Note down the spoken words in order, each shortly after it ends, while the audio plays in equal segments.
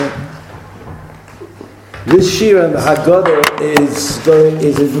This year on the Haggadah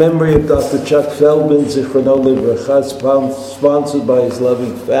is in memory of Dr. Chuck Feldman, Zichrono Livracha, sponsored by his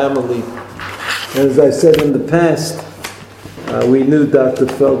loving family. And as I said in the past, we knew Dr.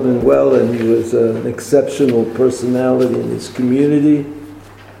 Feldman well, and he was an exceptional personality in his community,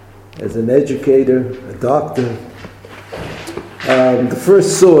 as an educator, a doctor. The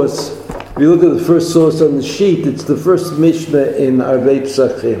first source, if you look at the first source on the sheet, it's the first Mishnah in Arvei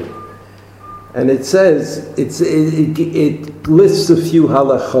Psachim. And it says, it lists a few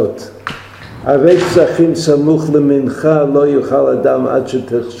halachot. Arvei Psachim samuch lemincha lo yuchal adam ad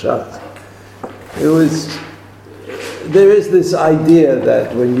shetechshach. There is this idea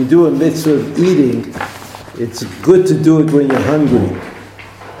that when you do a mitzvah of eating, it's good to do it when you're hungry,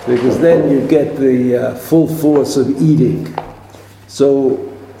 because then you get the full force of eating. So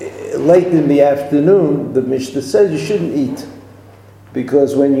late in the afternoon, the Mishnah says you shouldn't eat,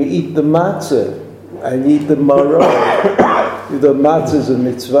 because when you eat the matzah and you eat the maror, the matzah is a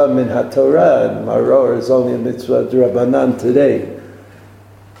mitzvah min haTorah, and maror is only a mitzvah d'Rabbanan today.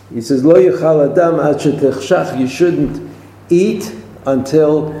 He says, Lo yuchal adam ad shetechshach, you shouldn't eat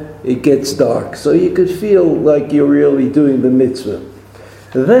until it gets dark, so you could feel like you're really doing the mitzvah.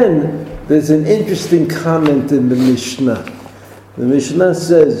 Then there's an interesting comment in the Mishnah. The Mishnah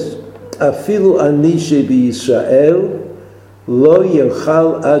says, Afilu ani sheB'Yisrael lo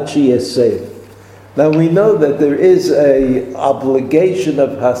yochal ad sheyesev. Now we know that there is a obligation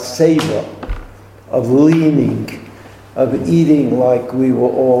of haseva, of leaning, of eating like we were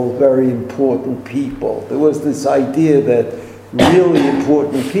all very important people. There was this idea that really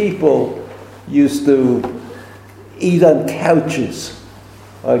important people used to eat on couches,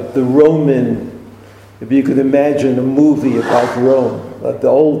 like the Roman, if you could imagine a movie about Rome, like the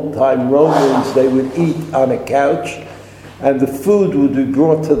old-time Romans, they would eat on a couch, and the food would be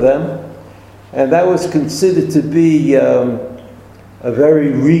brought to them, and that was considered to be a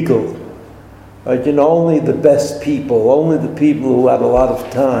very regal. Like, only the best people, only the people who had a lot of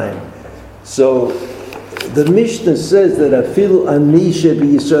time. So the Mishnah says that afilu ani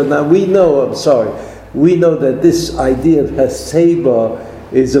sheB'Yisrael. Now we know that this idea of haseba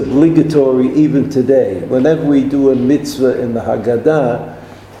is obligatory even today. Whenever we do a mitzvah in the Haggadah,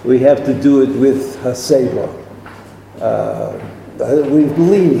 we have to do it with haseba. We're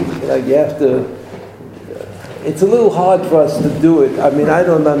leaning, you have to. It's a little hard for us to do it. I mean, I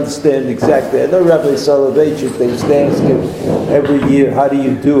don't understand exactly. I know Rabbi Soloveitchik, they used to ask him every year, how do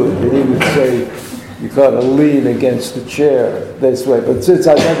you do it? And he would say, you got to lean against the chair this way. But since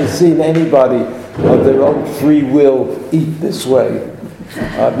I've never seen anybody of their own free will eat this way,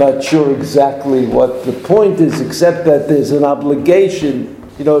 I'm not sure exactly what the point is, except that there's an obligation,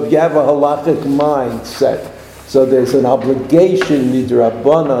 if you have a halachic mindset. So there's an obligation,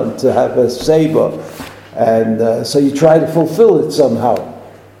 midrabanan, to have a seba. And so you try to fulfill it somehow,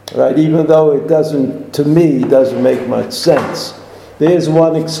 right? Even though it doesn't make much sense. There's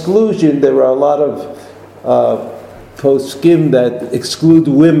one exclusion. There are a lot of poskim that exclude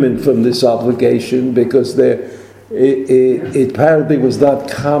women from this obligation because it apparently was not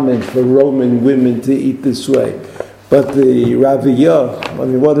common for Roman women to eat this way. But the Raviyah,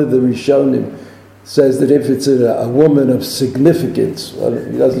 one of the Rishonim, says that if it's a woman of significance, well,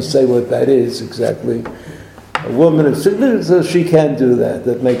 he doesn't say what that is exactly, a woman of significance, so she can do that.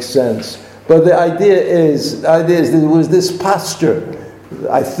 That makes sense. But the idea is there was this posture.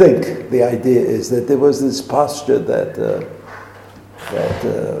 I think the idea is that there was this posture that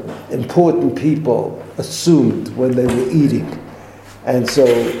important people assumed when they were eating, and so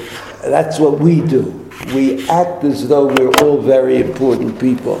that's what we do. We act as though we're all very important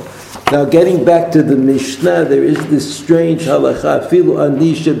people. Now, getting back to the Mishnah, there is this strange halacha, afilu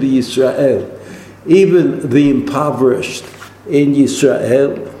ani sheB'Yisrael. Even the impoverished in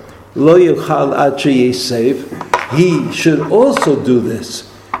Yisrael, lo yochal ad sheyesev, he should also do this.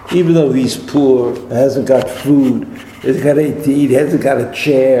 Even though he's poor, hasn't got food, hasn't got anything to eat, hasn't got a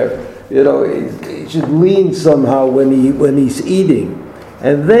chair, he should lean somehow when he's eating.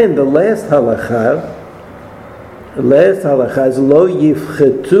 And then the last halacha is lo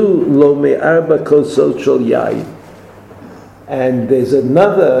yifchetu lo me'arba kosot shel yayin. And there's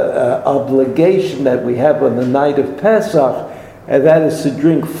another obligation that we have on the night of Pesach, and that is to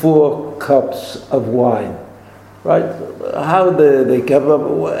drink 4 cups of wine. Right? How they come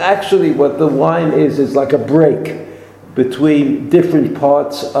up? Actually, what the wine is like a break between different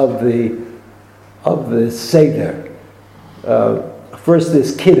parts of the Seder. First,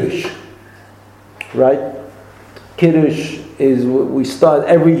 there's Kiddush. Right? Kiddush is we start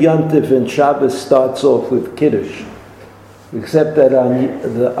every Yontif and Shabbos starts off with Kiddush. Except that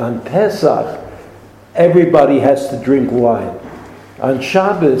on Pesach, everybody has to drink wine. On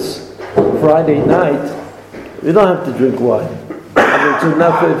Shabbos, Friday night, you don't have to drink wine. I mean, it's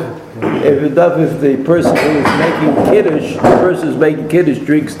enough if the person who is making kiddush, the person who's making kiddush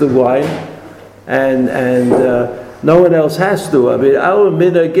drinks the wine, and no one else has to. I mean, our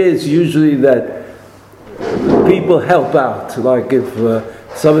minhag is usually that people help out. Like if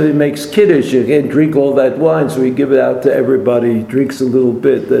somebody makes kiddush, you can't drink all that wine, so we give it out to everybody, drinks a little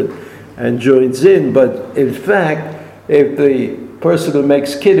bit and joins in. But in fact, if the person who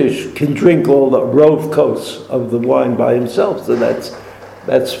makes kiddush can drink all the rov kos of the wine by himself, so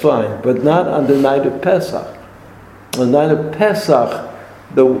that's fine. But not on the night of Pesach. On the night of Pesach,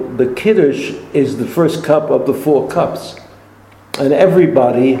 the kiddush is the first cup of the 4 cups. And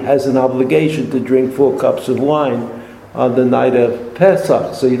everybody has an obligation to drink 4 cups of wine on the night of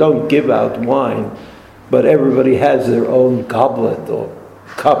Pesach. So you don't give out wine, but everybody has their own goblet or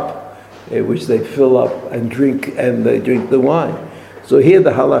cup which they fill up and they drink the wine. So here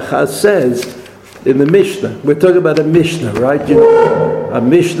the halacha says in the Mishnah, we're talking about a Mishnah, right? You know, a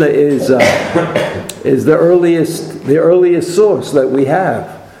Mishnah is the earliest source that we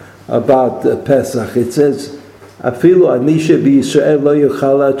have about Pesach. It says, "Afilu anisha b'Yisrael lo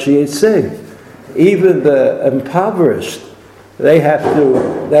yuchal ad even the impoverished, they have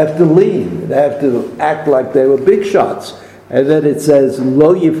to lean, they have to act like they were big shots. And then it says,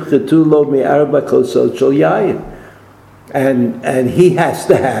 "Lo yifchetu lo mi'arba kosot shel yayin," and he has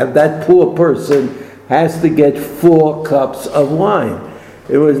to have, that poor person has to get 4 cups of wine.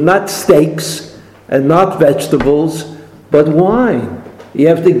 It was not steaks and not vegetables, but wine. You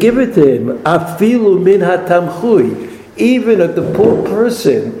have to give it to him. Afilu min hatamchui. Even if the poor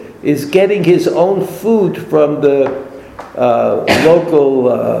person is getting his own food from the local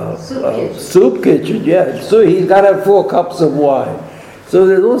soup kitchen, yeah. So he's got to have 4 cups of wine. So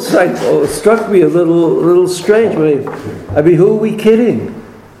it looks like, it struck me a little strange. I mean, who are we kidding?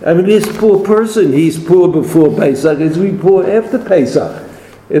 I mean, this poor person, he's poor before Pesach, he's be poor after Pesach.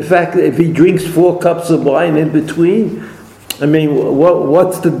 In fact, if he drinks 4 cups of wine in between, I mean,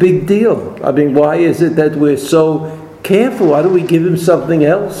 what's the big deal? I mean, why is it that we're so careful? Why don't we give him something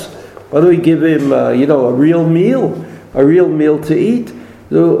else? Why don't we give him, a real meal to eat?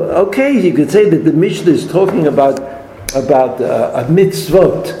 So, okay, you could say that the Mishnah is talking about a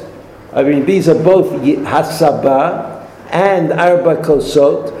mitzvot. I mean, these are both hasabah and arba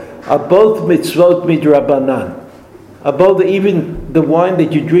kosot, are both mitzvot midrabanan. Both, even the wine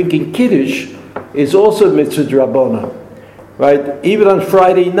that you drink in Kiddush is also mitzvah drabanan. Right? Even on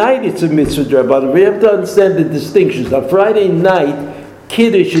Friday night, it's a mitzvah drabanan. We have to understand the distinctions. On Friday night,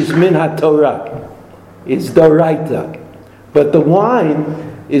 Kiddush is min haTorah. It's doraita. But the wine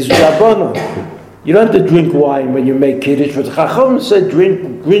is drabanan. You don't have to drink wine when you make Kiddush, but Chacham said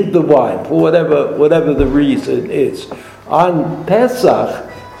drink the wine, for whatever the reason is. On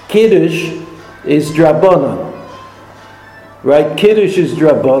Pesach, Kiddush is drabanan. Right? Kiddush is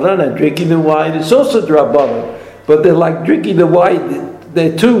drabanan, and drinking the wine is also drabanan. But they're like drinking the wine,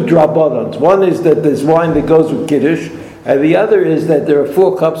 they're 2 drabanans. One is that there's wine that goes with Kiddush, and the other is that there are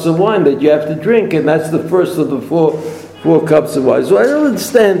 4 cups of wine that you have to drink, and that's the first of the four cups of wine. So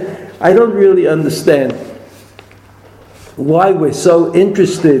I don't really understand why we're so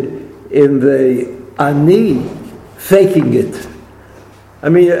interested in the ani faking it. I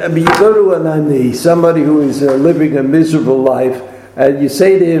mean, you go to an ani, somebody who is living a miserable life, and you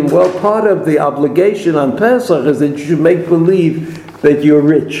say to him, well, part of the obligation on Pesach is that you should make believe that you're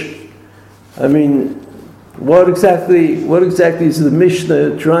rich. I mean, what exactly is the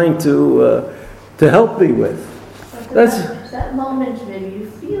Mishnah trying to help me with? That moment when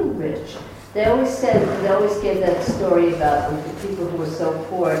you feel rich. They always gave that story about the people who were so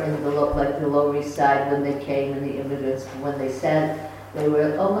poor in the Lower East Side when they came, and the immigrants, when they said they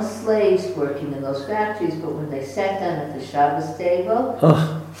were almost slaves working in those factories, but when they sat down at the Shabbos table,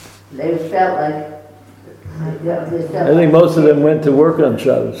 they felt like... I think most of them went to work on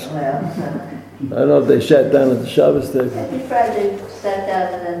Shabbos. Well, I don't know if they sat down at the Shabbos table. Every Friday they sat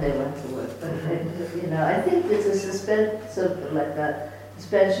down and then they went to work. But, I think it's a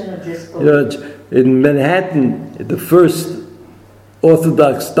suspension of disbelief. In Manhattan, the first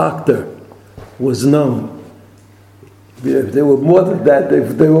Orthodox doctor was known. If there were more than that,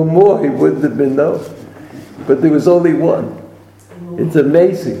 if there were more, he wouldn't have been known. But there was only one. It's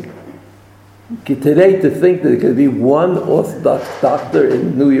amazing. Today, to think that there could be one Orthodox doctor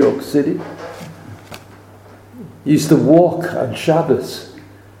in New York City. He used to walk on Shabbos.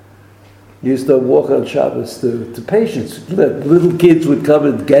 To patients. Little kids would come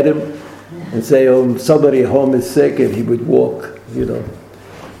and get him and say, oh, somebody at home is sick, and he would walk,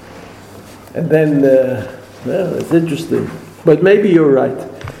 And then, well, it's interesting. But maybe you're right.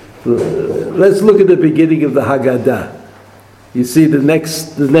 Let's look at the beginning of the Haggadah. You see, the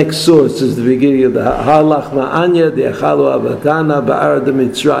next source is the beginning of the Halach Ma'anya, the Achalu Avatana, Ba'arad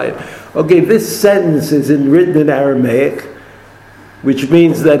Mitzrayim. Okay, this sentence is written in Aramaic, which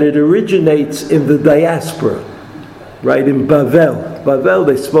means that it originates in the diaspora, right? In Bavel. Bavel,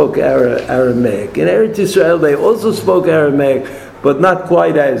 they spoke Aramaic. In Eretz Yisrael, they also spoke Aramaic, but not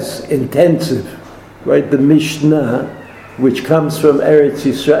quite as intensive, right? The Mishnah, which comes from Eretz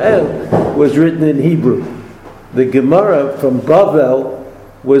Yisrael, was written in Hebrew. The Gemara from Bavel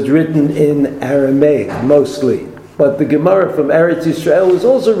was written in Aramaic, mostly. But the Gemara from Eretz Yisrael was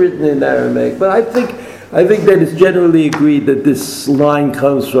also written in Aramaic. But I think that it's generally agreed that this line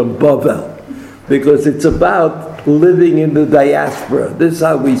comes from Bavel, because it's about living in the diaspora. This is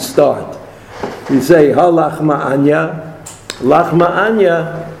how we start. We say, Halach Ma'anya. Lach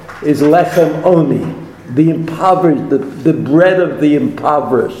Ma'anya is lechem oni, the impoverished, the bread of the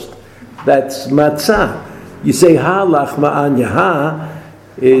impoverished. That's matzah. You say Halach Ma'anya. Ha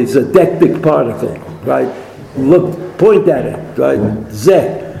is a dectic particle, right? Look, point at it, right?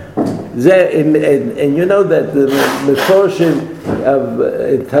 Zeh. And you know that the Meforshim of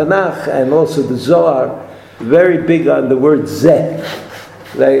Tanakh and also the Zohar, very big on the word Zeh.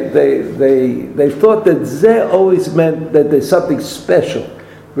 They thought that Zeh always meant that there's something special.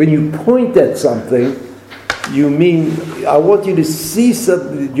 When you point at something, you mean, I want you to see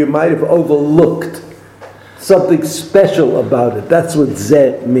something that you might have overlooked. Something special about it. That's what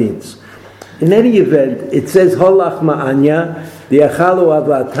Zeh means. In any event, it says Halach Ma'anya, the Achalu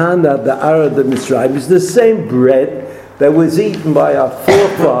Avatana, the Arad of Mitzrayim, is the same bread that was eaten by our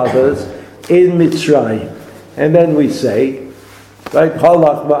forefathers in Mitzrayim. And then we say, right,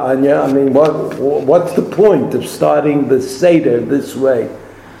 Halach Ma'anya, I mean, what's the point of starting the Seder this way?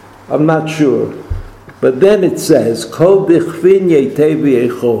 I'm not sure. But then it says, Kol bichvin yetei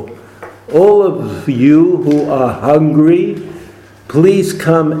v'yecho. All of you who are hungry, please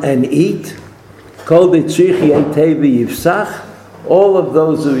come and eat. Kol b'tzrich yetei v'yifsach. All of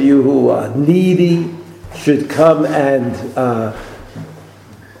those of you who are needy should come and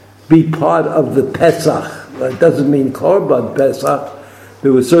be part of the Pesach. It doesn't mean Korban Pesach.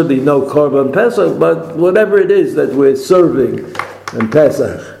 There was certainly no Korban Pesach, but whatever it is that we're serving in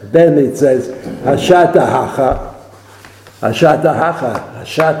Pesach. Then it says, Hashata Hacha. Hashata Hacha.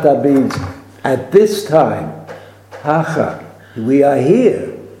 Hashata means at this time, Hacha, we are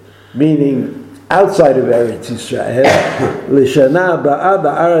here, meaning outside of Eretz Yisrael, L'shana ba'a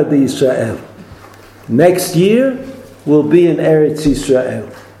ba'arad Yisrael. Next year, we'll be in Eretz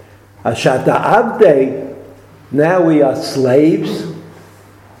Yisrael. Hashata Abdei, now we are slaves.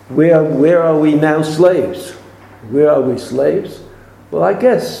 Where are we now slaves? Where are we slaves? Well, I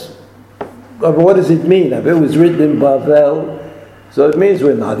guess, what does it mean? It was written in Bavel, so it means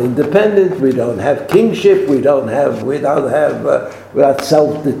we're not independent, we don't have kingship, we're not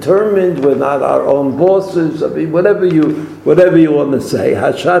self-determined, we're not our own bosses. I mean, whatever you want to say.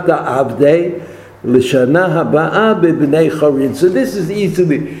 Hashata Avdei L'shana Haba'a B'bnei Chorin. So this is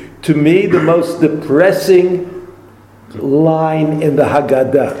easily, to me, the most depressing line in the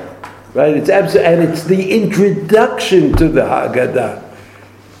Haggadah, right? It's and it's the introduction to the Haggadah.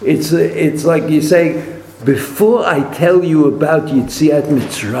 It's like you say, before I tell you about Yetziat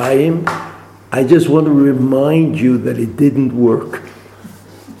Mitzrayim, I just want to remind you that it didn't work.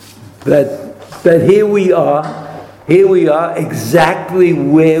 That here we are exactly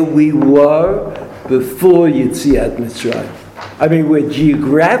where we were before Yetziat Mitzrayim. I mean, we're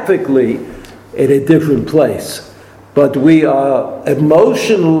geographically in a different place, but we are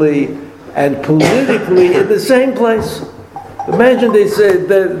emotionally and politically in the same place. Imagine they said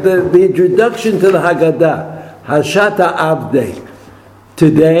the introduction to the Haggadah, Hashata Avdei.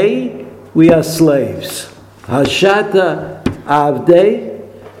 Today we are slaves. Hashata Avdei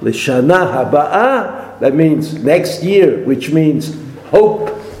L'shana Haba'a. That means next year, which means hope.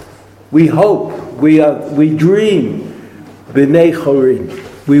 We hope. We dream. B'nei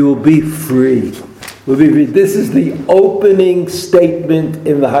Chorin. We will be free. This is the opening statement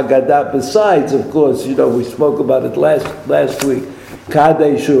in the Haggadah. Besides, of course, we spoke about it last week.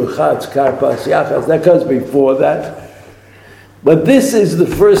 Kadesh Urchatz Karpas Yachas. That comes before that. But this is the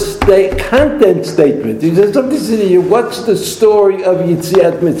first content statement. He says, what's the story of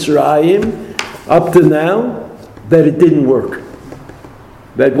Yetziat Mitzrayim up to now? That it didn't work.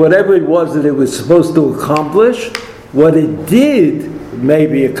 That whatever it was that it was supposed to accomplish, what it did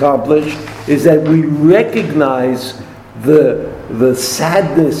maybe accomplish is that we recognize the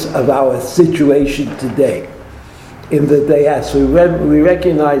sadness of our situation today in the diaspora. We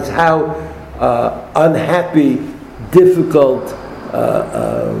recognize how unhappy, difficult,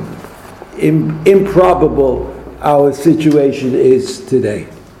 improbable our situation is today.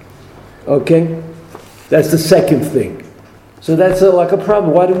 Okay? That's the second thing. So that's like a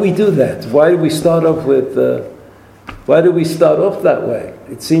problem. Why do we do that? Why do we start off with? Why do we start off that way?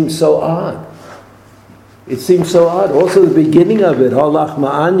 It seems so odd. It seems so odd. Also, the beginning of it, Halach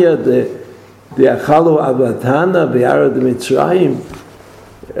Ma'anya, the Achalo Avatana, Be'ara de Mitzrayim.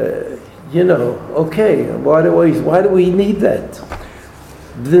 Okay. Why do we need that?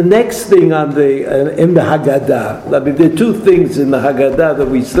 The next thing in the Haggadah, I mean, there are two things in the Haggadah that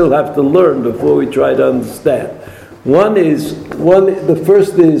we still have to learn before we try to understand. The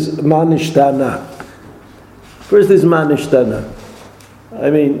first is Manishtana. First is Manishtana. I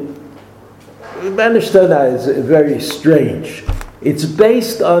mean, Manishtana is very strange. It's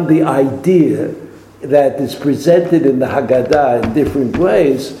based on the idea that is presented in the Haggadah in different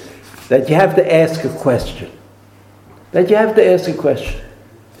ways, that you have to ask a question.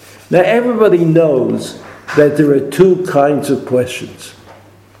 Now everybody knows that there are two kinds of questions.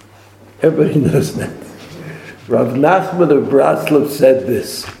 Everybody knows that. Rav Nachman of Braslov said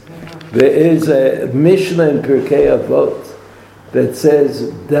this. There is a Mishnah in Pirkei Avot that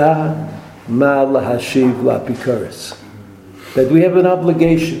says, Da ma lahashiv lapikaris. That we have an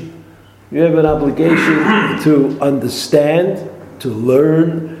obligation. You have an obligation to understand, to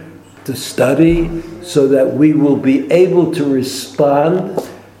learn, to study, so that we will be able to respond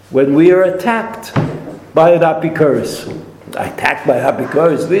when we are attacked by an apikaris. Attacked by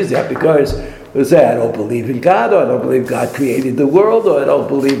apikaris, these apikaris will say, I don't believe in God, or I don't believe God created the world, or I don't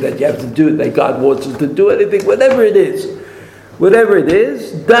believe that you have to do it, that God wants us to do anything, whatever it is,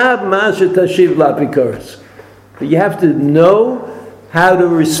 da masha tashiv lapikaris. But you have to know how to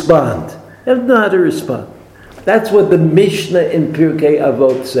respond. You have to know how to respond. That's what the Mishnah in Pirkei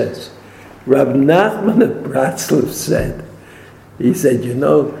Avot says. Rav Nachman of Braslov said, he said,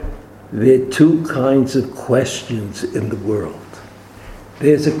 there are two kinds of questions in the world.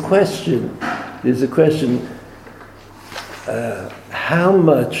 There's a question, how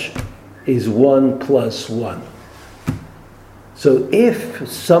much is 1 plus 1? So if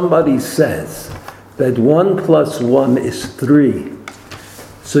somebody says that 1 plus 1 is 3,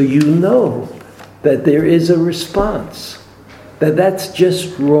 so you know that there is a response, that's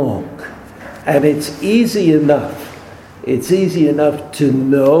just wrong. And it's easy enough to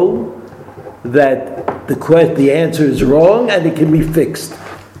know that the answer is wrong and it can be fixed.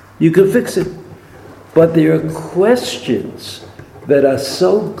 You can fix it. But there are questions that are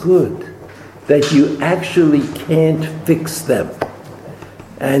so good that you actually can't fix them.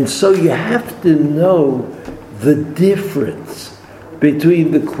 And so you have to know the difference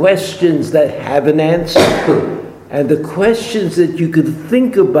between the questions that have an answer and the questions that you could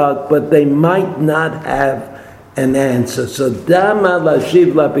think about but they might not have an answer. So Dama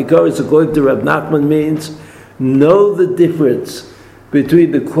Lashiv Lapikaris, according to Rav Nachman, means know the difference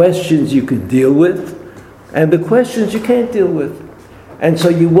between the questions you can deal with and the questions you can't deal with. And so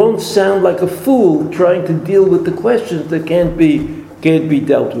you won't sound like a fool trying to deal with the questions that can't be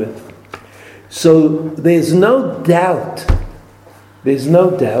dealt with. So there's no doubt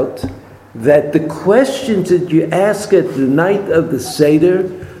that the questions that you ask at the night of the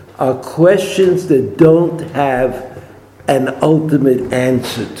Seder are questions that don't have an ultimate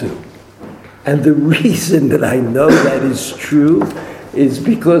answer to. And the reason that I know that is true is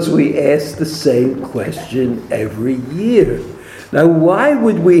because we ask the same question every year. Now, why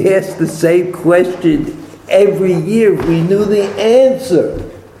would we ask the same question every year if we knew the answer?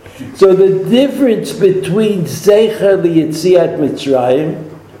 So the difference between Zecher L'Yetziat Mitzrayim,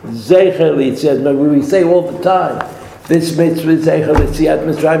 we say all the time, this mitzvah is Zecher L'Yetziat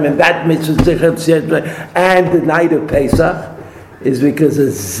Mitzrayim, and that mitzvah is Zecher L'Yetziat Mitzrayim, and the night of Pesach, is because a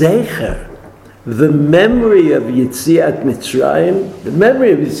Zecher, the memory of Yetziat Mitzrayim,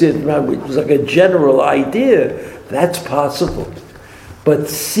 which was like a general idea, that's possible. But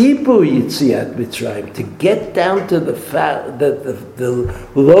Sipur Yetziat Mitzrayim, to get down to the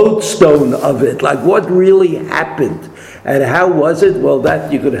lodestone of it, like what really happened, and how was it? Well,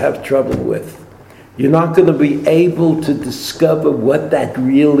 that you're going to have trouble with. You're not going to be able to discover what that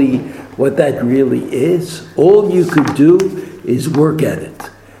really is. All you could do is work at it,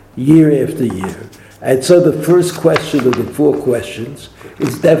 year after year. And so the first question of the 4 questions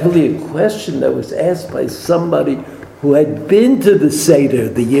is definitely a question that was asked by somebody who had been to the Seder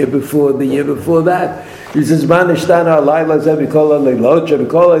the year before that. He says, how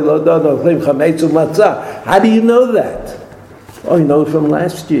do you know that? Oh, you know it from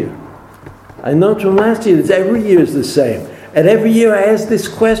last year. I know it from last year. It's every year is the same. And every year I ask this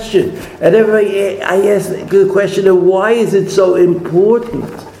question. And I ask the question of why is it so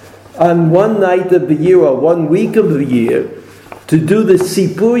important on one night of the year or 1 week of the year to do the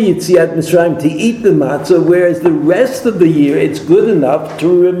Sipur Yetziat Mitzrayim, to eat the matzah, whereas the rest of the year it's good enough to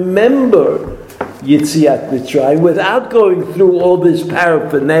remember Yetziat Mitzrayim without going through all this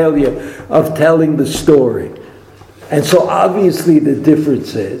paraphernalia of telling the story. And so obviously the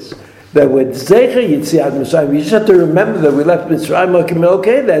difference is that with Zecher Yetziat Mitzrayim, you just have to remember that we left Mitzrayim.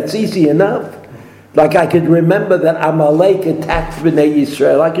 Okay, that's easy enough. Like I could remember that Amalek attacked Bnei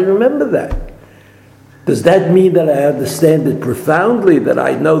Yisrael. I can remember that. Does that mean that I understand it profoundly, that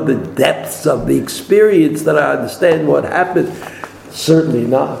I know the depths of the experience, that I understand what happened? Certainly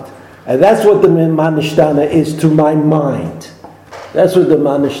not. And that's what the Manishtana is to my mind. That's what the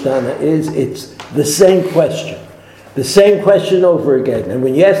Manishtana is. It's the same question. The same question over again. And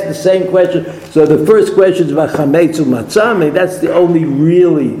when you ask the same question, so the first question is about Chametz u'Matzah, that's the only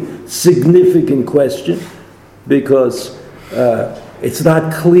really significant question, because it's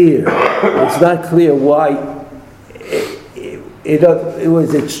not clear. It's not clear why.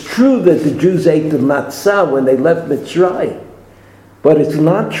 It's true that the Jews ate the matzah when they left Mitzrayim, but it's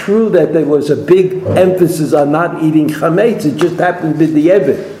not true that there was a big emphasis on not eating chametz. It just happened with the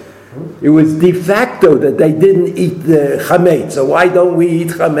Eved. It was de facto that they didn't eat the chametz. So why don't we eat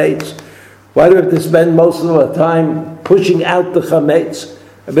chametz? Why do we have to spend most of our time pushing out the chametz?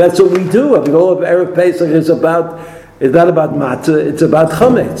 I mean, that's what we do. I mean, all of Erev Pesach is not about matzah, it's about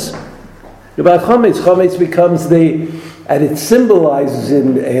chametz. About chametz. Chametz becomes and it symbolizes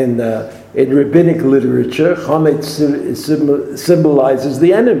in rabbinic literature, chametz symbolizes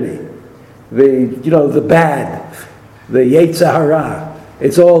the enemy, the bad, the Yetzer Hara.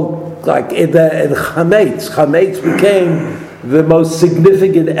 It's all like in chametz. Chametz became the most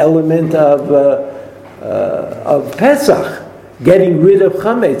significant element of Pesach, getting rid of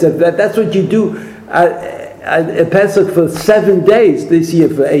chametz. That's what you do at Pesach for 7 days. This year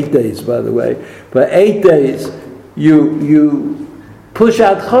for 8 days, by the way. For 8 days, you push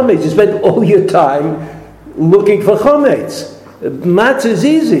out chametz. You spend all your time looking for chametz. Matzah is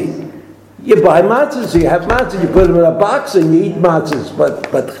easy. You buy matzahs, you have matzahs, you put them in a box and you eat matzahs. But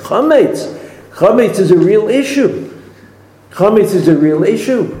chametz is a real issue. Chametz is a real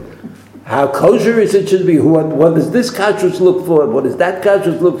issue. How kosher is it should be? What does this kashrus look for? What does that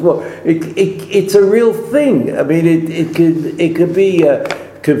kashrus look for? It's a real thing. I mean, it could be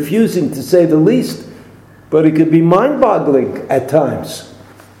confusing to say the least, but it could be mind-boggling at times.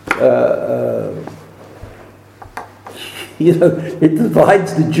 It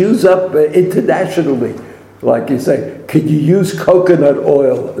divides the Jews up internationally. Like you say, could you use coconut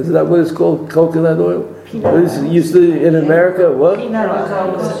oil? Is that what it's called? Coconut oil? This is used in America. What? Peanut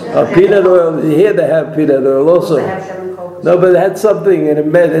oil. Peanut oil. Here they have peanut oil also. No, but that's something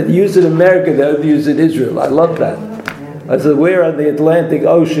they use in America. They don't use in Israel. I love that. I said, where on the Atlantic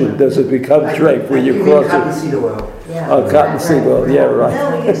Ocean does it become treif when you cross it? Cottonseed oil. Yeah. Oh, cottonseed oil. Yeah, right.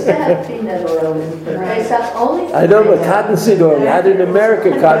 No, we used to have peanut oil in Pesach only. I know, but cottonseed oil. Not in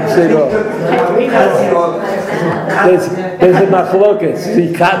America, cottonseed oil. There's a machlokas.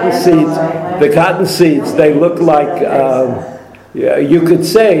 The cotton seeds, they look like, you could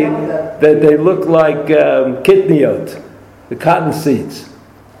say that they look like kitniot, the cotton seeds.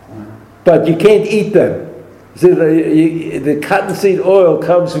 But you can't eat them. See, the cottonseed oil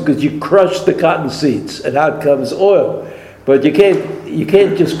comes because you crush the cotton seeds, and out comes oil. But you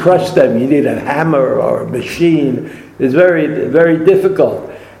can't just crush them. You need a hammer or a machine. It's very, very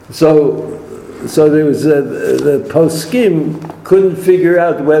difficult. So there was the poskim couldn't figure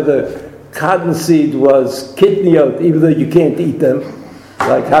out whether cottonseed was kitniot, even though you can't eat them.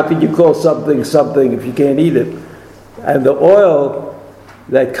 Like, how could you call something if you can't eat it? And the oil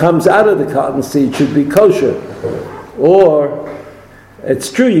that comes out of the cottonseed should be kosher. Or, it's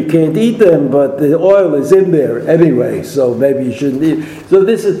true you can't eat them, but the oil is in there anyway, so maybe you shouldn't eat. So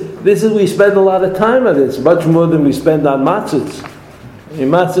this is we spend a lot of time on this, much more than we spend on matzahs. I mean,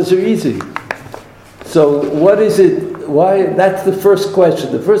 matzahs are easy. So what is it, why, that's the first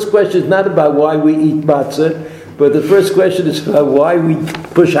question. The first question is not about why we eat matzah, but the first question is about why we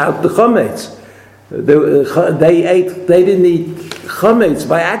push out the chametz. They didn't eat chametz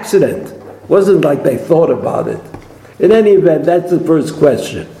by accident. It wasn't like they thought about it. In any event, that's the first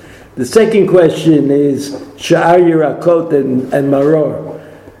question. The second question is sha'ar yirakot and maror.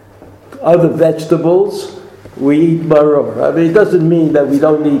 Other vegetables, we eat maror. I mean, it doesn't mean that we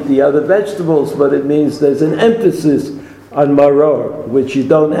don't eat the other vegetables, but it means there's an emphasis on maror, which you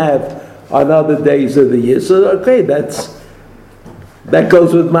don't have on other days of the year. So, okay, that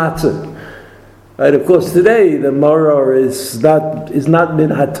goes with matzah. Right? Of course, today the maror is not min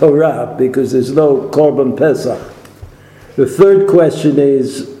haTorah because there's no korban pesach. The third question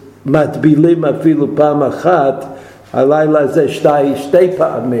is matbilim afilu pam achat alayla zeh shtei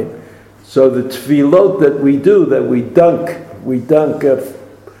pa'amim. So the tefillot that we do, that we dunk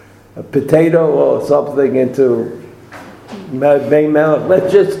a potato or something into main melech.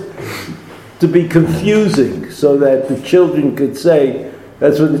 Let's just to be confusing, so that the children could say,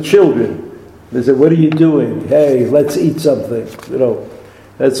 that's what the children. They say, "What are you doing? Hey, let's eat something." You know,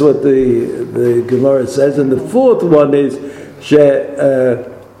 that's what the Gemara says. And the fourth one is shebechol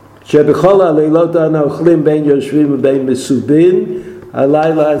haleilot anu ochlim bein yoshvim ubein mesubin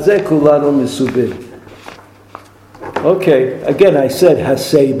halayla hazeh kulanu mesubin. Okay, again I said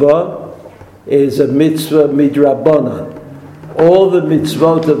haseba is a mitzvah midrabanan. All the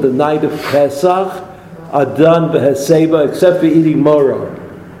mitzvot of the night of Pesach are done b'haseba except for eating maror.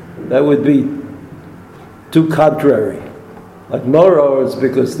 That would be too contrary. Like maror is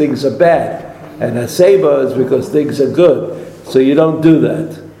because things are bad, and haseba is because things are good. So you don't do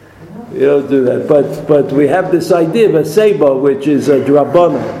that. You don't do that. But we have this idea of haseba, which is a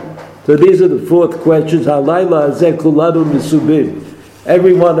drabanan. So these are the fourth questions. Halayla hazeh kulanu mesubin.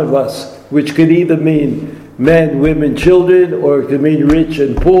 Every one of us, which could either mean men, women, children, or it could mean rich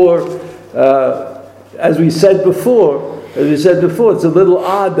and poor. As we said before, it's a little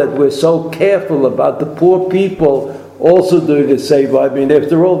odd that we're so careful about the poor people also doing a seva. I mean,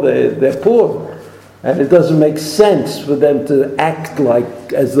 after all, they're poor. And it doesn't make sense for them to act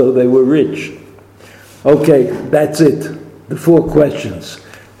like as though they were rich. Okay, that's it. The four questions.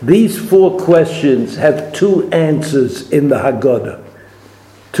 These four questions have two answers in the Haggadah.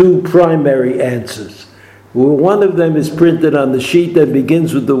 Two primary answers. One of them is printed on the sheet that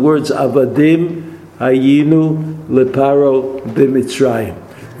begins with the words Avadim Hayinu Leparo B'Mitzrayim.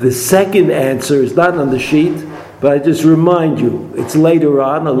 The second answer is not on the sheet, but I just remind you, it's later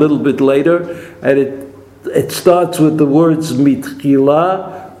on, a little bit later, and it starts with the words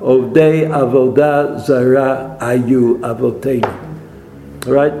Mitchila Ovdei Avodah Zara Ayu Avoteinu.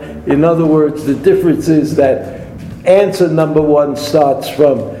 Right? In other words, the difference is that answer number one starts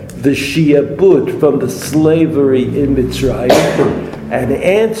from the shi'abud, from the slavery in Mitzrayim, and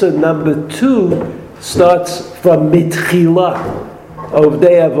answer number two starts from Mitchila.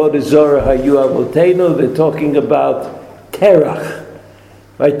 Ovdei Avodah Zarah Hayu Avoteinu. They're talking about Terach.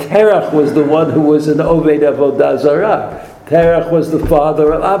 Right? Terach was the one who was an Oved Avodah Zarah. Terach was the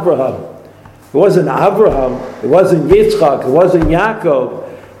father of Abraham. It wasn't Abraham, it wasn't Yitzchak, it wasn't Yaakov.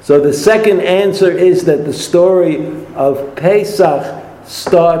 So the second answer is that the story of Pesach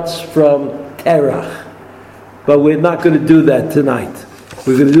starts from Terach. But we're not going to do that tonight.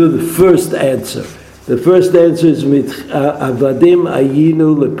 We're going to do the first answer. The first answer is Avadim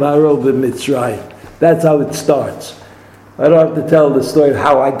Ayinu Leparo B'Mitzrayim. That's how it starts. I don't have to tell the story of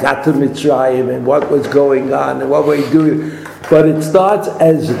how I got to Mitzrayim and what was going on and what we're doing. But it starts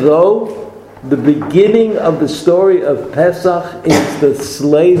as though the beginning of the story of Pesach is the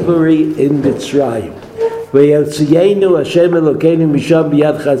slavery in Mitzrayim.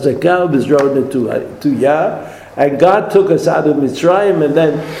 And God took us out of Mitzrayim, and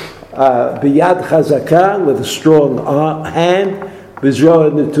then biyad chazakah, with a strong hand,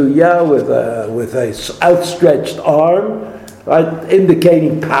 b'zroa netuyah, with a outstretched arm, right,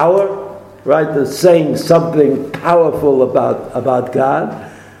 indicating power, right, saying something powerful about God.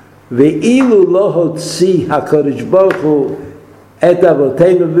 Ve'ilu lo hotzi HaKadosh Baruch Hu et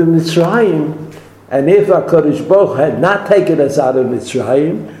avoteinu b'Mitzrayim, and if HaKadosh Baruch Hu had not taken us out of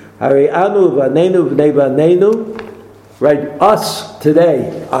Mitzrayim, hari anu v'anenu v'nei v'anenu, right, us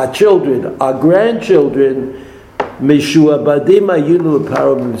today, our children, our grandchildren, mishuabadim ayinu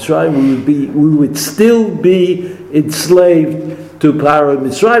l'paro b'Mitzrayim, we would still be enslaved to Paro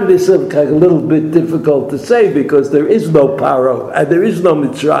Mitzrayim. This is a little bit difficult to say because there is no Paro and there is no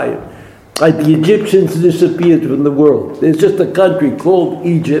Mitzrayim. Like the Egyptians disappeared from the world. There's just a country called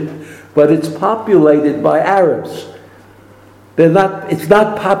Egypt, but it's populated by Arabs. It's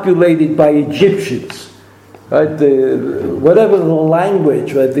not populated by Egyptians. Right? Whatever the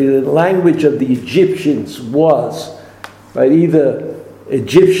language, right, the language of the Egyptians was, right, either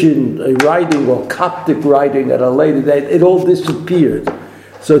Egyptian writing or Coptic writing at a later date, it all disappeared.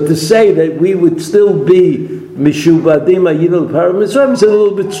 So to say that we would still be Mishubadim Ayinu L'Paro Mitzrayim is a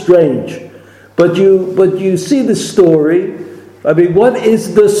little bit strange. But you see the story. I mean, what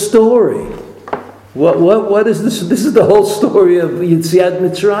is the story? What is this? This is the whole story of Yetziat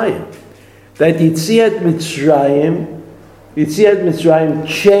Mitzrayim. That Yetziat Mitzrayim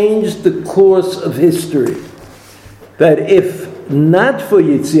changed the course of history. That if not for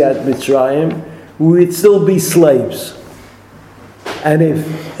Yetziat Mitzrayim, we would still be slaves. And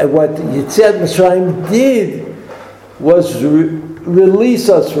what Yetziat Mitzrayim did was release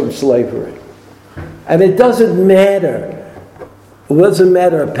us from slavery. And it doesn't matter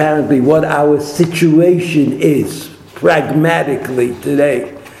apparently what our situation is pragmatically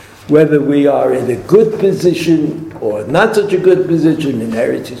today, whether we are in a good position or not such a good position in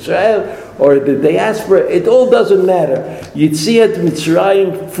Eretz Yisrael or the diaspora, it all doesn't matter. Yetziat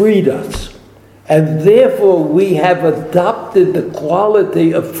Mitzrayim freed us. And therefore we have adopted the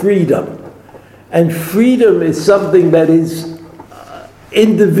quality of freedom. And freedom is something that is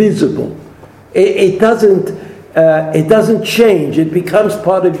indivisible. It doesn't change. It becomes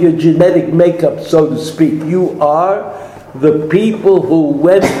part of your genetic makeup, so to speak. You are the people who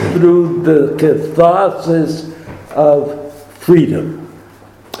went through the catharsis of freedom.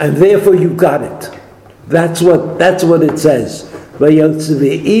 And therefore you got it. That's what it says.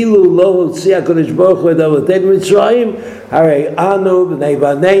 ואילו לא הוציא הקדוש ברוך הוא את אבותינו מצרים, הרי אנו בני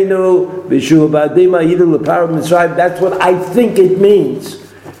בנינו משועבדים היינו לפרעה במצרים. That's what I think it means.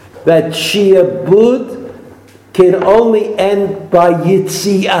 That Shi'abud can only end by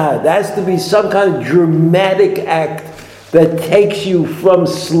Yitzi'ah. There has to be some kind of dramatic act that takes you from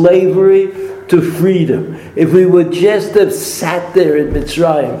slavery to freedom. If we would just have sat there in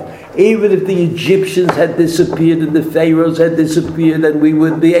Mitzrayim, even if the Egyptians had disappeared and the Pharaohs had disappeared and we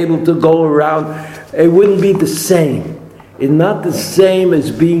would be able to go around, it wouldn't be the same. It's not the same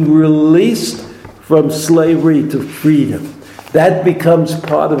as being released from slavery to freedom. That becomes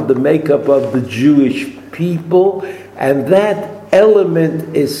part of the makeup of the Jewish people, and that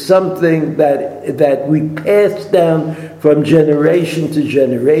element is something that we pass down from generation to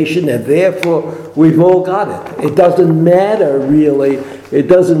generation, and therefore we've all got it. It doesn't matter really. It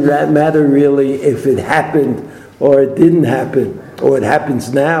doesn't matter really if it happened or it didn't happen, or it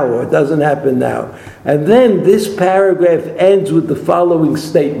happens now or it doesn't happen now. And then this paragraph ends with the following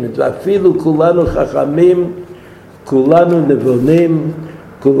statement: "Afilu kulanu chachamim, kulanu nevonim,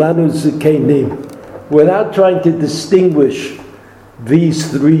 kulanu zikenim." Without trying to distinguish these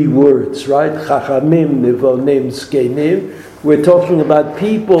three words, right? Chachamim, nevonim, zikenim. We're talking about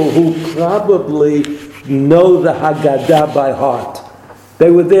people who probably know the Haggadah by heart. They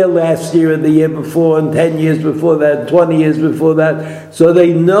were there last year and the year before and 10 years before that, 20 years before that. So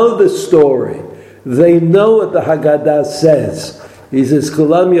they know the story. They know what the Haggadah says. He says,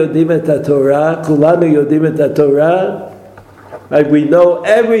 Kulam yodim et haTorah, kulanu yodim et haTorah. Like we know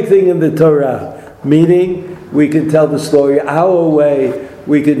everything in the Torah, meaning we can tell the story our way.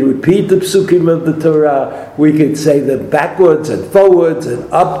 We can repeat the psukim of the Torah. We can say them backwards and forwards and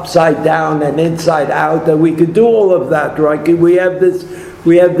upside down and inside out. And we can do all of that, right? We have this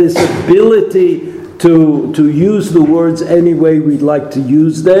ability to use the words any way we'd like to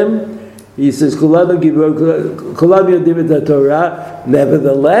use them. He says, Kulam yodim et haTorah.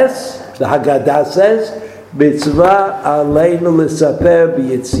 Nevertheless, the Haggadah says, Mitzvah aleinu l'saper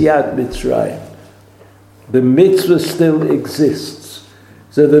b'yetziat Mitzrayim. The mitzvah still exists.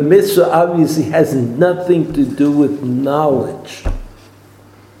 So the mitzvah obviously has nothing to do with knowledge.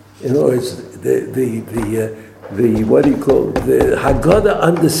 In other words, the what do you call it? The Haggadah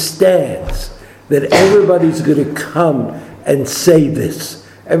understands that everybody's going to come and say this.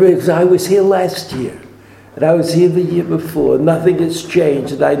 I was here last year, and I was here the year before. Nothing has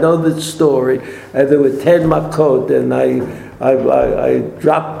changed, and I know the story. And there were 10 makot, and I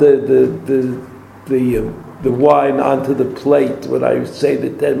dropped the wine onto the plate when I say the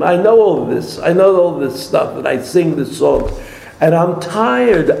 10. I know all this. I know all this stuff, and I sing the songs. And I'm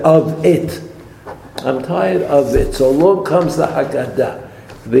tired of it. So along comes the Haggadah,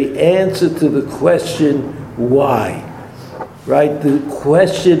 the answer to the question, why? Right? The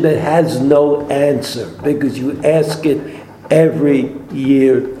question that has no answer, because you ask it every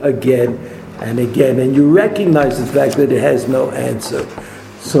year again and again, and you recognize the fact that it has no answer.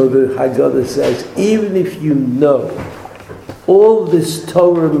 So the Haggadah says, even if you know all this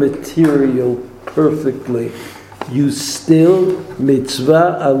Torah material perfectly, you still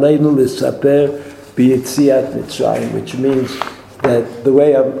mitzvah aleinu l'saper b'yetziat Mitzrayim, which means that the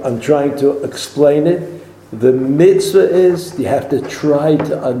way I'm trying to explain it, the mitzvah is you have to try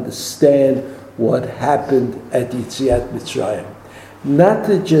to understand what happened at Yetziat Mitzrayim. Not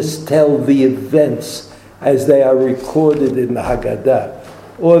to just tell the events as they are recorded in the Haggadah,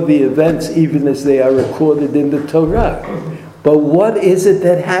 or the events even as they are recorded in the Torah. But what is it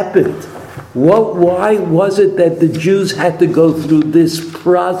that happened? Why was it that the Jews had to go through this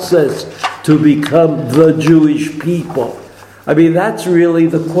process to become the Jewish people? I mean, that's really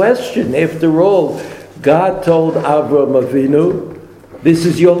the question. After all, God told Avraham Avinu, this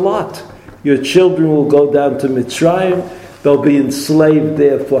is your lot. Your children will go down to Mitzrayim. They'll be enslaved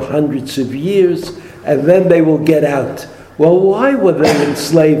there for hundreds of years, and then they will get out. Well, why were they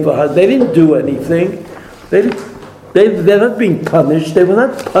enslaved for hundreds? They didn't do anything. They're not being punished. They were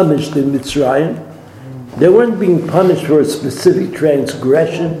not punished in Mitzrayim. They weren't being punished for a specific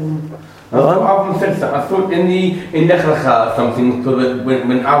transgression. Avram said something. I thought in Lech Lecha something, so that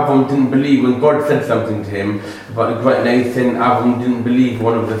when Avram didn't believe, when God said something to him about the great nation, Avram didn't believe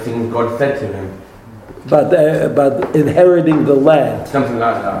one of the things God said to him. But inheriting the land. Something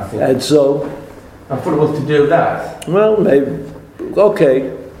like that, I think. And so... I thought it was to do with that. Well, maybe.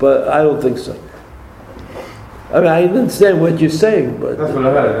 Okay, but I don't think so. I mean, I understand what you're saying, but... That's what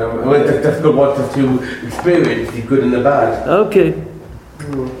I heard. That's good what to experience, the good and the bad. Okay.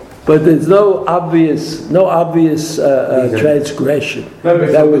 But there's no obvious transgression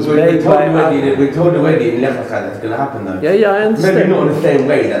that was made by... We're told already in Lech Lecha that's going to happen though. Yeah, I understand. Maybe not in the same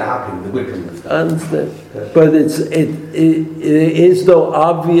way that happened, the wickedness. I understand. But it is no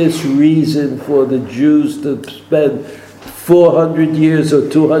obvious reason for the Jews to spend 400 years or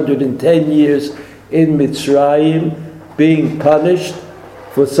 210 years in Mitzrayim being punished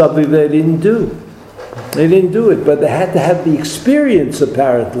for something they didn't do. They didn't do it, but they had to have the experience,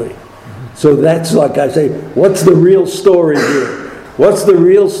 apparently. So that's like I say, what's the real story here? What's the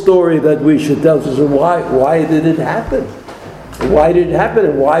real story that we should tell? So why did it happen? Why did it happen?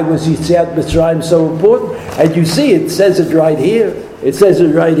 And why was Yetziat Mitzrayim so important? And you see, it says it right here. It says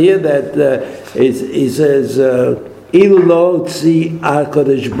it right here that it says, "Ilu lo tzii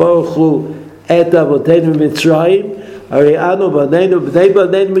HaKadosh Baruch Hu et avotenu Mitzrayim."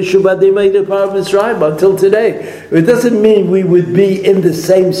 Until today. It doesn't mean we would be in the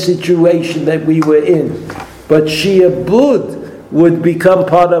same situation that we were in, but Shi'abud would become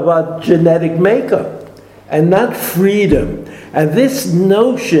part of our genetic makeup, and not freedom. And this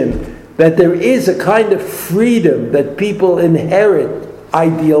notion that there is a kind of freedom that people inherit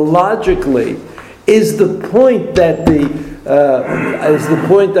ideologically is the point that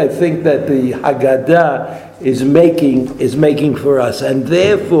I think that the Haggadah is making for us, and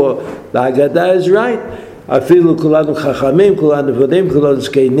therefore the Haggadah is right. Afilu kulanu chachamim, kulanu vodim, kulanu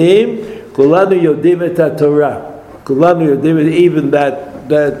zkenim, kulanu yodim et haTorah. Kulanu yodim, even that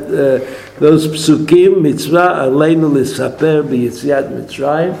those psukim, mitzvah aleinu lisaper b'yetziat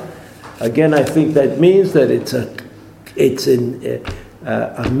Mitzrayim. Again, I think that means that it's a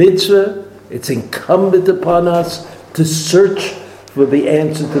mitzvah. It's incumbent upon us to search for the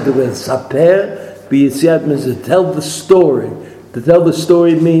answer to the saper. B'yetziat means to tell the story. To tell the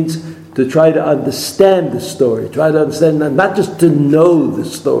story means to try to understand the story. Try to understand, not just to know the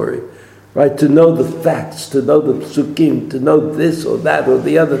story, right? To know the facts, to know the psukim, to know this or that or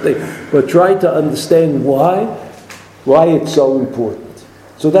the other thing, but try to understand why it's so important.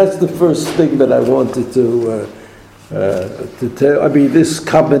 So that's the first thing that I wanted to tell. I mean, this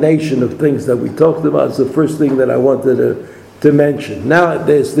combination of things that we talked about is the first thing that I wanted to mention. Now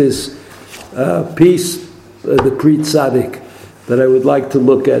there's this piece, the Pri Tzadik, that I would like to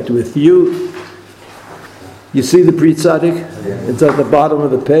look at with you. You see the Pri Tzadik? It's at the bottom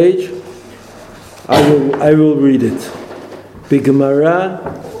of the page. I will read it. B'Gemara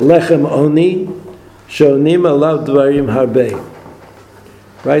lechem oni shonim alav dvarim harbe.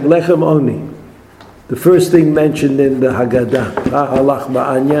 Right, lechem oni. The first thing mentioned in the Haggadah, halach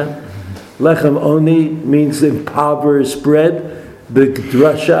ma'anya. Lechem oni means impoverished bread. The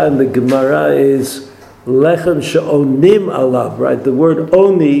drasha and the Gemara is lechem she'onim alav, right? The word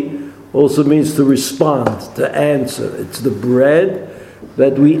oni also means to respond, to answer. It's the bread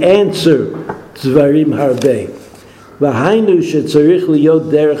that we answer, tzvarim harbe. V'hainu she'tzarich liyot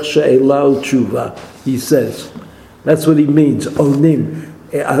derech she'ela u'tshuva, he says. That's what he means, onim.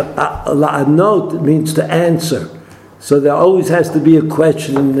 La'anot means to answer. So there always has to be a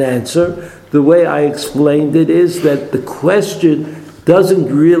question and an answer. The way I explained it is that the question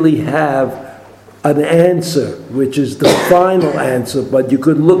doesn't really have an answer, which is the final answer, but you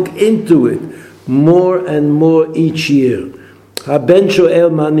could look into it more and more each year. Haben shoel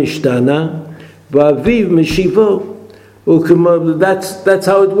ma nishtana, v'aviv meshivo. That's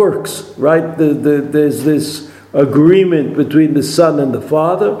how it works, right? There's this agreement between the son and the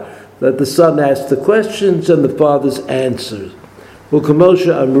father, that the son asks the questions and the father's answers.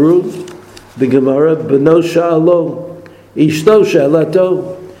 U'kamosha amru, the Gemara, b'no sha'alo, ishto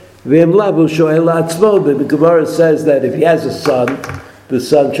sha'alato, v'em lavu sho'el atzmo. The Gemara says that if he has a son, the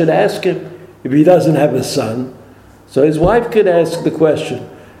son should ask him. If he doesn't have a son, so his wife could ask the question.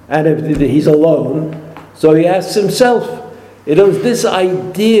 And if he's alone, so he asks himself. It was this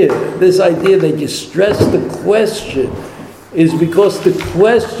idea that you stress the question is because the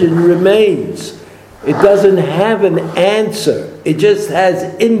question remains. It doesn't have an answer. It just has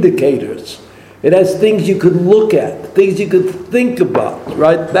indicators. It has things you could look at, things you could think about,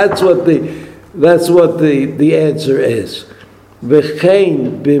 right? That's what the answer is.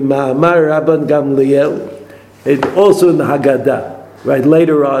 V'chein b'ma'amar Rabban Gamliel, it also in the Haggadah, right?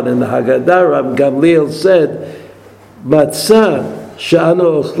 Later on in the Haggadah, Rabban Gamliel said, Matzah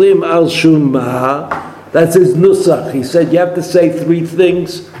she'anu ochlim al shumah. That's his nusach. He said you have to say three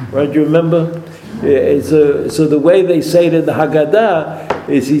things, right? You remember? So the way they say it in the Haggadah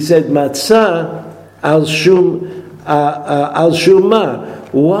is he said matzah al shumah.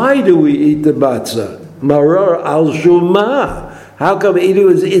 Why do we eat the matzah? Maror al shumah. How come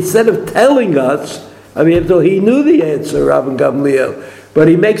instead of telling us? I mean, though he knew the answer, Rabban Gamliel, but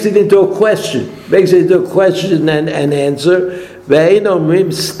he makes it into a question. Makes it into a question and answer. Ve'ein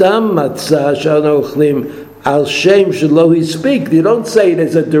omrim stam matzah she'anu ochlim al shem shelo hispeak. You don't say it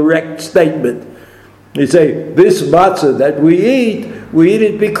as a direct statement. You say, this matzah that we eat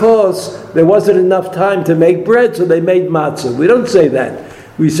it because there wasn't enough time to make bread, so they made matzah. We don't say that.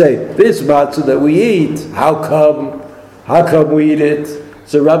 We say, this matzah that we eat, how come we eat it?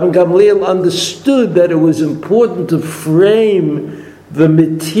 So Rabban Gamliel understood that it was important to frame the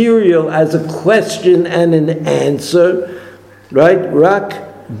material as a question and an answer, right? Rak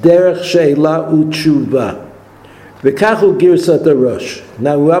derech she'ela u'tshuva. V'kachu girsat harosh.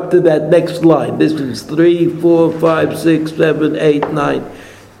 Now we're up to that next line. This is 3, 4, 5, 6, 7, 8, 9,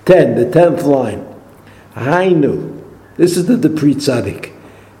 10. The 10th line. Hainu. This is the Pri Tzadik.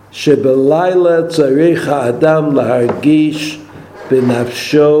 Shebelayla tzarich ha'adam lahargish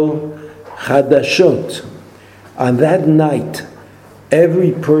b'nafsho chadashot. On that night,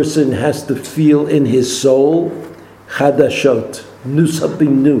 every person has to feel in his soul chadashot,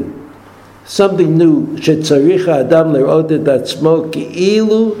 something new. Something new. Shetzarich ha'adam lerot et atzmo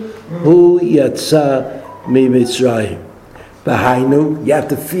ki'ilu hu yatsa miMitzrayim. B'hainu, you have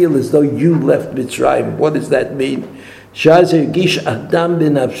to feel as though you left Mitzrayim. What does that mean? Shaz hergish adam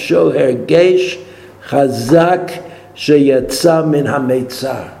b'nafsho hergesh chazak sheyatsa min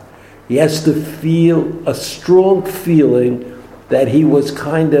haMeitzar. He has to feel a strong feeling that he was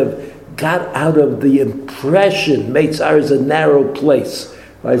kind of got out of the impression. Meitzar is a narrow place,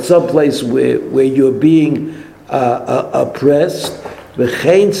 right? Some place where you're being oppressed.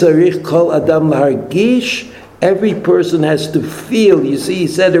 V'chein tzarich kol adam lahargish. Every person has to feel. You see, he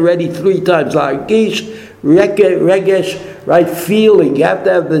said already 3 times. Lahargish, regesh, right? Feeling. You have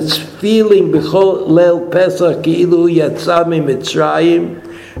to have this feeling. B'chol leil pesach ki'ilu yatsa miMitzrayim.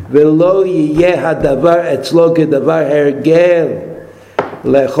 V'lo yiyeh hadavar etzlo kedavar hergel.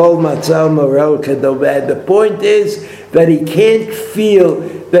 Lechol matzah maror kedovad. The point is that he can't feel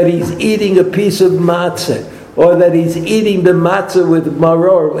that he's eating a piece of matzah or that he's eating the matzah with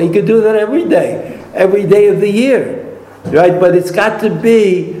maror. He could do that every day of the year, right? But it's got to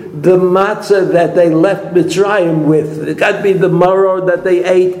be the matzah that they left Mitzrayim with. It's got to be the maror that they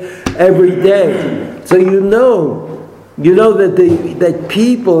ate every day. So you know that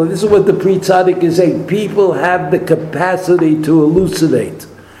people, this is what the Pri Tzadik is saying, people have the capacity to hallucinate.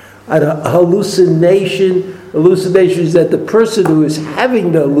 And a hallucination is that the person who is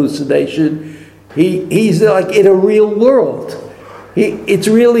having the hallucination, he's like in a real world. It's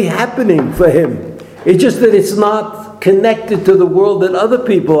really happening for him. It's just that it's not connected to the world that other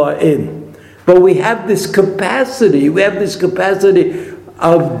people are in. But we have this capacity of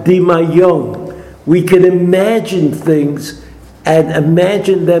dimayon. We can imagine things and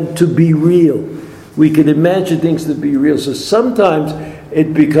imagine them to be real. We can imagine things to be real. So sometimes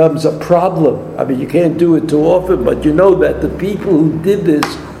it becomes a problem. I mean, you can't do it too often, but you know that the people who did this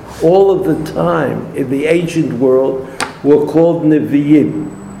all of the time in the ancient world were called Nevi'im.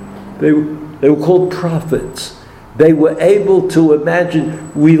 They were called prophets. They were able to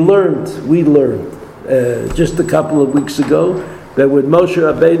imagine. We learned just a couple of weeks ago that when Moshe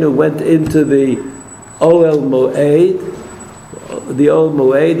Rabbeinu went into the Ohel Moed,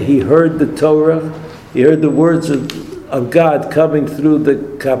 he heard the Torah, he heard the words of God coming through the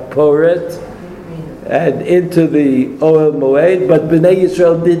Kaporet and into the Ohel Moed, but Bnei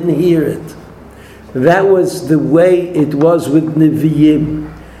Yisrael didn't hear it. That was the way it was with Nevi'im.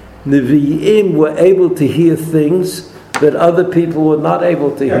 Nevi'im were able to hear things that other people were not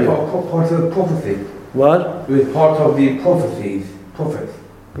able to hear. Part of the prophecy. What? It was part of the prophecies. Prophets.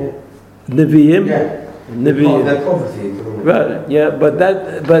 Yeah. Nevi'im? Yeah. Nevi'im. The prophecies. Right. Yeah, but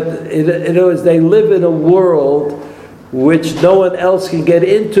in other words, they live in a world which no one else can get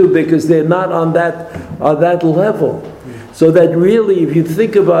into because they're not on that level. So that really, if you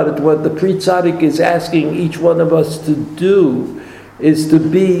think about it, what the Pri Tzaddik is asking each one of us to do is to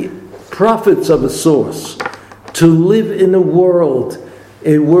be prophets of a source, to live in a world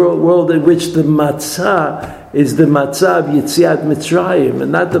in which the matzah is the matzah of Yetziat Mitzrayim,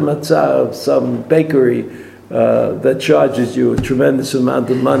 and not the matzah of some bakery that charges you a tremendous amount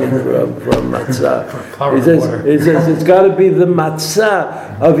of money from matzah. He says it's got to be the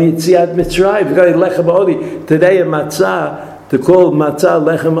matzah of Yetziat Mitzrayim. It's got to be lechem oni. Today a matzah, to call matzah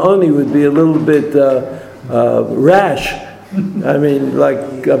lechem oni would be a little bit rash. I mean, like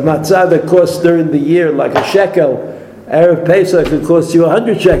a matzah that costs during the year like a shekel, Erev Pesach could cost you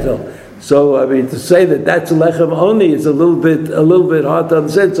 100 shekel. So I mean, to say that that's lechem oni is a little bit hard to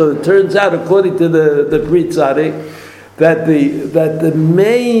understand. So it turns out, according to the Pri Tzaddik, that the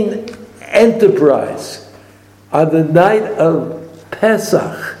main enterprise on the night of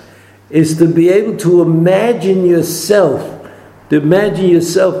Pesach is to be able to imagine yourself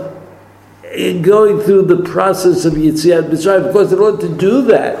going through the process of Yetziat Mitzrayim. Because in order to do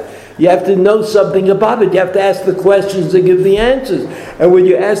that, you have to know something about it. You have to ask the questions and give the answers. And when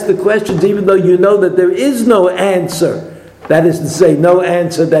you ask the questions, even though you know that there is no answer, that is to say, no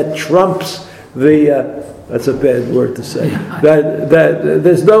answer that trumps the, that's a bad word to say, that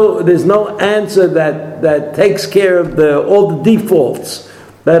there's no answer that takes care of all the defaults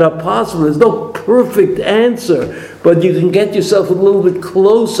that are possible. There's no perfect answer, but you can get yourself a little bit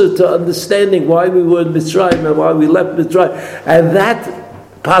closer to understanding why we were in Mitzrayim and why we left Mitzrayim. And that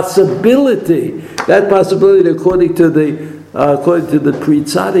possibility, according to the Pri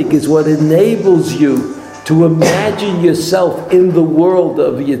Tzaddik, is what enables you to imagine yourself in the world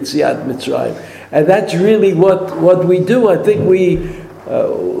of Yetziat Mitzrayim. And that's really what we do. I think we,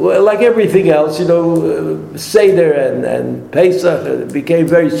 like everything else, Seder and Pesach became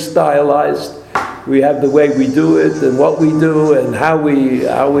very stylized. We have the way we do it and what we do and how we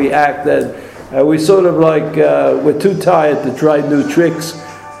act, and we sort of like we're too tired to try new tricks.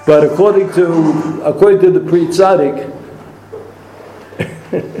 But according to the Pri Tzaddik,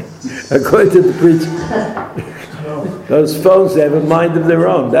 those phones, they have a mind of their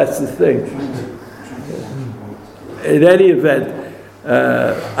own. That's the thing. In any event,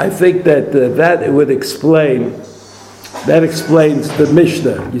 I think that that would explain. That explains the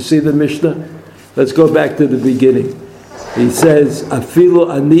Mishnah. You see the Mishnah? Let's go back to the beginning. He says, "Afilu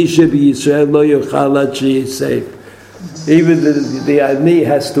anisha b'Yisrael lo yochal ad sheyisef." Even the ani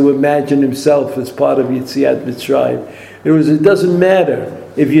has to imagine himself as part of Yetziat Mitzrayim. It doesn't matter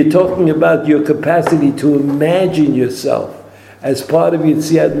if you're talking about your capacity to imagine yourself as part of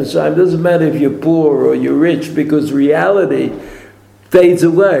Yetziat Mitzrayim. It doesn't matter if you're poor or you're rich, because reality fades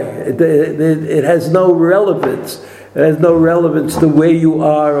away. It has no relevance. It has no relevance to where you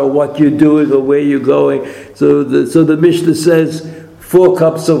are or what you're doing or where you're going. So the Mishnah says 4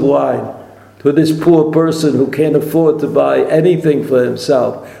 cups of wine to this poor person who can't afford to buy anything for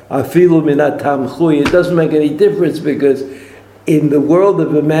himself. Afilu minat tamchui. It doesn't make any difference, because in the world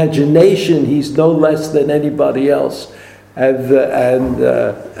of imagination, he's no less than anybody else. And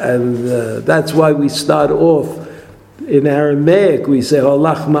that's why we start off in Aramaic. We say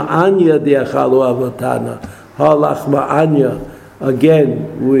halach ma'anya diachalu avotana. Halach ma'anya.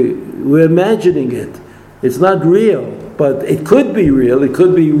 Again, we're imagining it. It's not real, but it could be real. It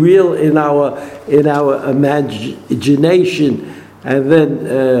could be real in our imagination. And then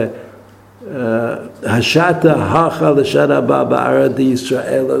hashata hacha l'shana baba aradi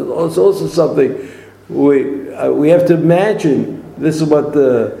Yisrael. It's also something we have to imagine. This is what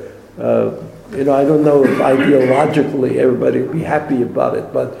I don't know if ideologically everybody would be happy about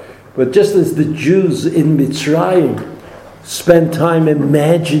it, but just as the Jews in Mitzrayim spent time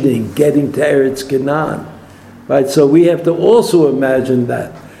imagining getting to Eretz Canaan, right? So we have to also imagine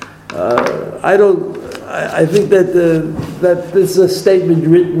that. I think that this is a statement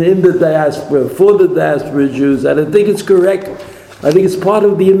written in the diaspora for the diaspora Jews, and I think it's correct. I think it's part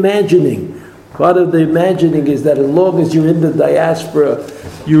of the imagining. Part of the imagining is that as long as you're in the diaspora,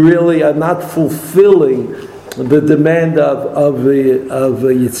 you really are not fulfilling the demand of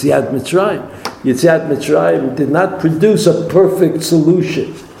Yetziat Mitzrayim. Yetziat Mitzrayim did not produce a perfect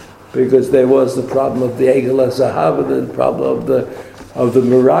solution, because there was the problem of the Egel HaZahav, and the problem of the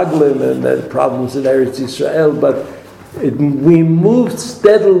Meraglim, and then problems in Eretz Yisrael. But we moved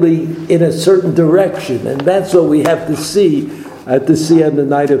steadily in a certain direction, and that's what we have to see on the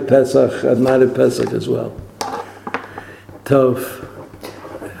night of Pesach, as well. Tov.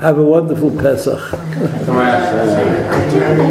 Have a wonderful Pesach.